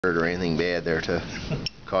or anything bad there to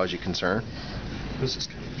cause you concern? This is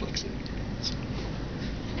kind of flexing.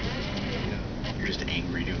 Yeah. You're just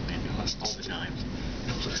angry doing it all the time.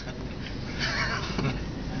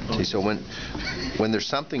 See, so when there's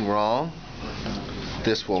something wrong,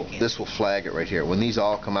 this will flag it right here. When these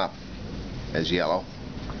all come up as yellow,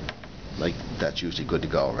 like that's usually good to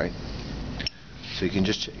go, right? So you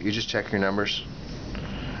just check your numbers,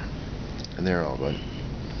 and they're all good.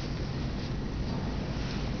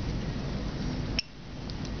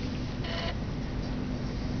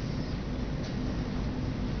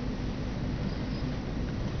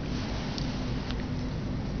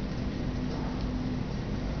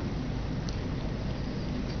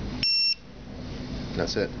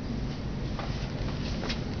 That's it.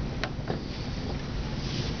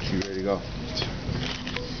 You ready to go?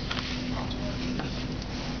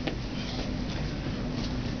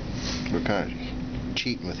 We're kind of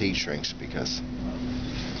cheating with heat shrinks because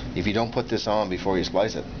if you don't put this on before you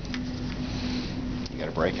splice it, you got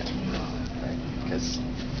to break it, right? Because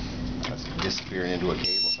that's disappearing into a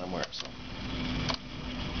cable somewhere. So.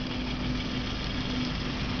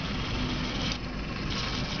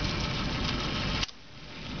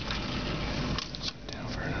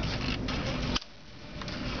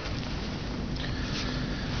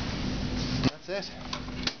 That's it.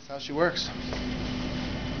 That's how she works.